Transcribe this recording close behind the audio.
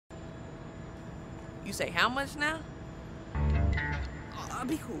You say how much now?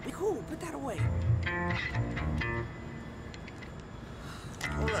 Be cool. Put that away.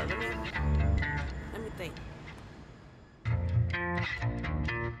 Hold up, let me think.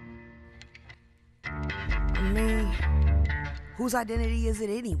 I mean, whose identity is it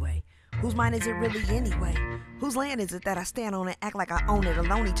anyway? Whose mind is it really anyway? Whose land is it that I stand on and act like I own it?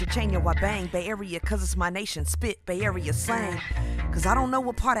 Alone to change what bang Bay Area, cause it's my nation. Spit Bay Area slang. Cause I don't know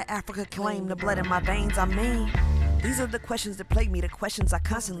what part of Africa claim the blood in my veins. I mean, these are the questions that plague me, the questions I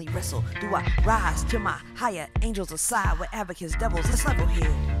constantly wrestle. Do I rise to my higher angels aside with advocates, devils? Let's level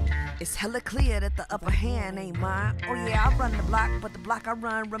here. It's hella clear that the upper hand ain't mine. Oh yeah, I run the block, but the block I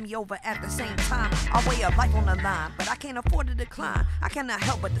run me over at the same time. Our way of life on the line, but I can't afford to decline. I cannot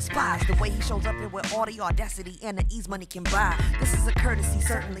help but despise the way he shows up here with all the audacity and the ease money can buy. This is a courtesy,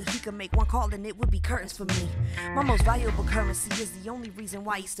 certainly he could make one call and it would be curtains for me. My most valuable currency is the only reason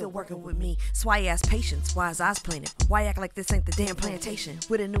why he's still working with me. So why he ask patience, why his eyes planted? Why act like this ain't the damn plantation?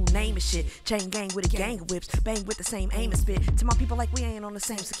 With a new name and shit, chain gang with a gang of whips, bang with the same aim and spit. To my people like we ain't on the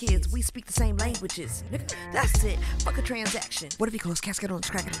same kids. We speak the same languages. Nigga, that's it. Fuck a transaction. What if he calls casket on the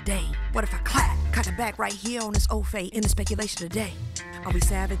crack of the day? What if I clap? Cut the back right here on this old fate in the speculation today. Are we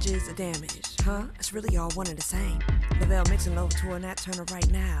savages or damaged? Huh? It's really all one and the same. Lavelle mixing over to a nat turner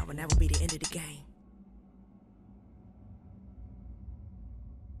right now, and that would be the end of the game.